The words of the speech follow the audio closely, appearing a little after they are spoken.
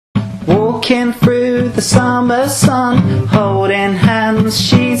Walking through the summer sun, holding hands,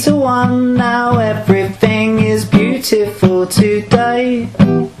 she's the one. Now everything is beautiful today.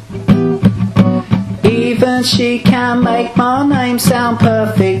 Even she can make my name sound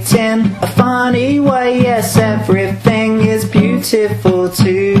perfect in a funny way. Yes, everything is beautiful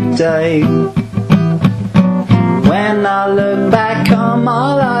today. When I look back on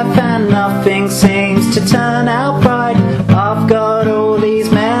my life and nothing seems to turn out right, I've got all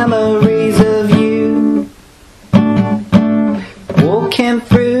these memories of you. Walking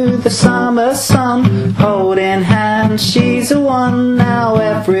through the summer sun, holding hands, she's the one. Now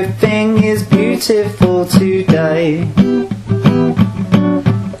everything is beautiful today.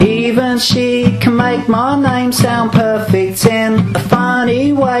 Even she can make my name sound perfect in a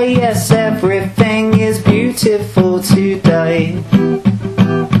funny way. Yes, everything is beautiful today.